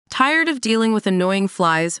Tired of dealing with annoying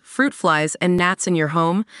flies, fruit flies, and gnats in your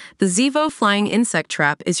home? The Zevo Flying Insect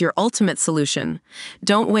Trap is your ultimate solution.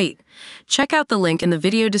 Don't wait. Check out the link in the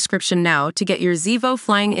video description now to get your Zevo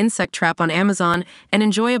Flying Insect Trap on Amazon and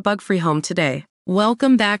enjoy a bug-free home today.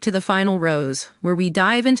 Welcome back to the final rows, where we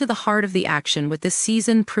dive into the heart of the action with this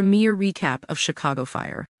season premiere recap of Chicago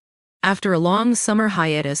Fire. After a long summer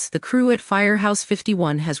hiatus, the crew at Firehouse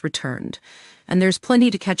 51 has returned, and there's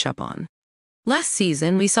plenty to catch up on. Last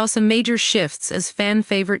season, we saw some major shifts as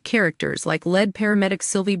fan-favorite characters like lead paramedic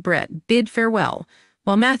Sylvie Brett bid farewell,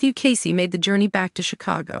 while Matthew Casey made the journey back to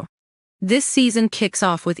Chicago. This season kicks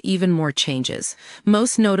off with even more changes,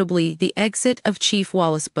 most notably the exit of Chief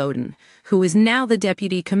Wallace Boden, who is now the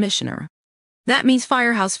deputy commissioner. That means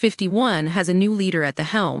Firehouse 51 has a new leader at the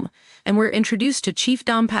helm, and we're introduced to Chief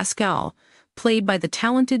Dom Pascal, played by the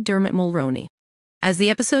talented Dermot Mulroney. As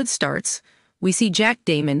the episode starts, we see Jack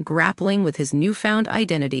Damon grappling with his newfound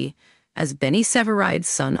identity as Benny Severide's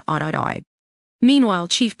son Otto. Meanwhile,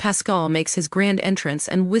 Chief Pascal makes his grand entrance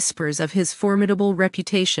and whispers of his formidable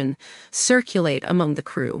reputation circulate among the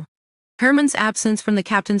crew. Herman's absence from the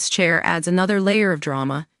captain's chair adds another layer of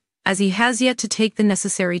drama, as he has yet to take the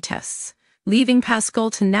necessary tests, leaving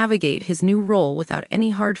Pascal to navigate his new role without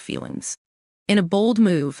any hard feelings. In a bold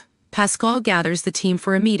move, Pascal gathers the team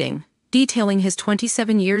for a meeting, detailing his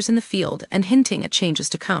 27 years in the field and hinting at changes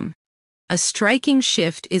to come. A striking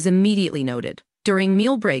shift is immediately noted. During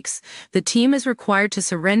meal breaks, the team is required to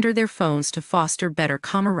surrender their phones to foster better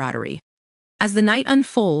camaraderie. As the night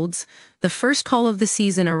unfolds, the first call of the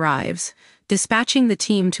season arrives, dispatching the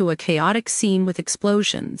team to a chaotic scene with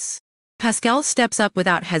explosions. Pascal steps up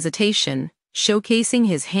without hesitation, showcasing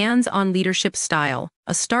his hands-on leadership style,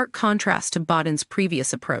 a stark contrast to Boden's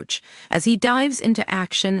previous approach, as he dives into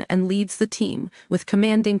action and leads the team with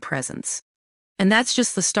commanding presence. And that's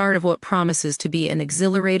just the start of what promises to be an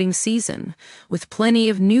exhilarating season, with plenty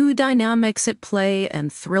of new dynamics at play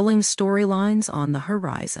and thrilling storylines on the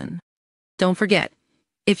horizon. Don't forget,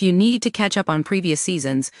 if you need to catch up on previous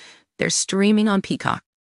seasons, they're streaming on Peacock.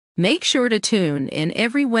 Make sure to tune in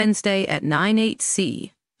every Wednesday at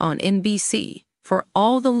 9/8 on NBC for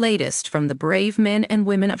all the latest from the brave men and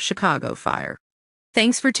women of Chicago Fire.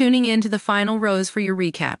 Thanks for tuning in to the final rows for your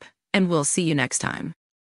recap, and we'll see you next time.